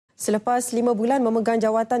Selepas 5 bulan memegang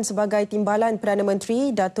jawatan sebagai Timbalan Perdana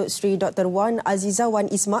Menteri, Datuk Seri Dr. Wan Azizah Wan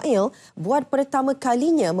Ismail buat pertama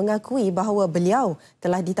kalinya mengakui bahawa beliau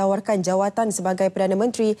telah ditawarkan jawatan sebagai Perdana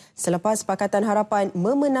Menteri selepas Pakatan Harapan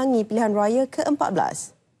memenangi pilihan raya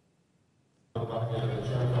ke-14.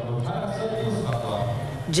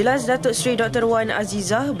 Jelas Datuk Seri Dr. Wan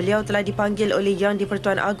Azizah, beliau telah dipanggil oleh Yang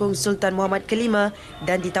di-Pertuan Agong Sultan Muhammad V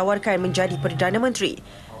dan ditawarkan menjadi Perdana Menteri.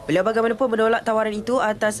 Beliau bagaimanapun menolak tawaran itu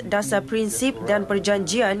atas dasar prinsip dan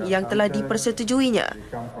perjanjian yang telah dipersetujuinya.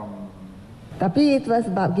 Tapi itu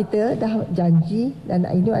sebab kita dah janji dan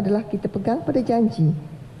ini adalah kita pegang pada janji.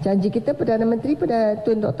 Janji kita Perdana Menteri pada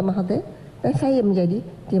Tun Dr. Mahathir dan saya menjadi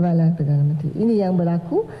Timbalan Perdana Menteri. Ini yang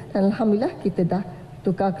berlaku dan Alhamdulillah kita dah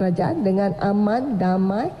tukar kerajaan dengan aman,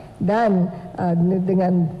 damai dan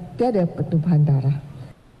dengan tiada pertumpahan darah.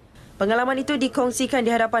 Pengalaman itu dikongsikan di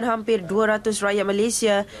hadapan hampir 200 rakyat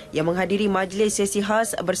Malaysia yang menghadiri majlis sesi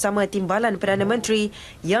khas bersama Timbalan Perdana Menteri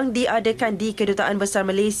yang diadakan di Kedutaan Besar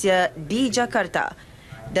Malaysia di Jakarta.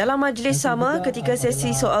 Dalam majlis sama, ketika sesi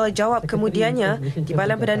soal jawab kemudiannya,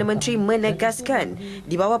 Timbalan Perdana Menteri menegaskan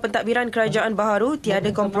di bawah pentadbiran kerajaan baharu tiada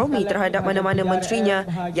kompromi terhadap mana-mana menterinya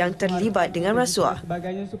yang terlibat dengan rasuah.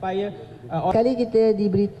 Kali kita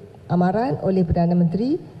diberi amaran oleh Perdana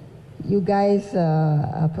Menteri, you guys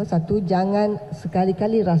jangan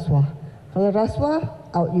sekali-kali rasuah. Kalau rasuah,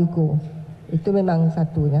 out you go. Itu memang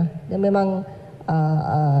satunya. Dan memang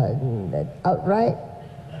outright,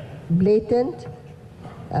 blatant,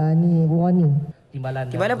 ni warning.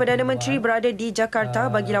 Timbalan Perdana Menteri berada di Jakarta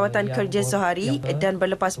bagi lawatan kerja sehari dan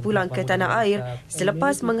berlepas pulang ke tanah air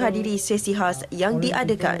selepas menghadiri sesi khas yang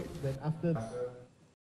diadakan.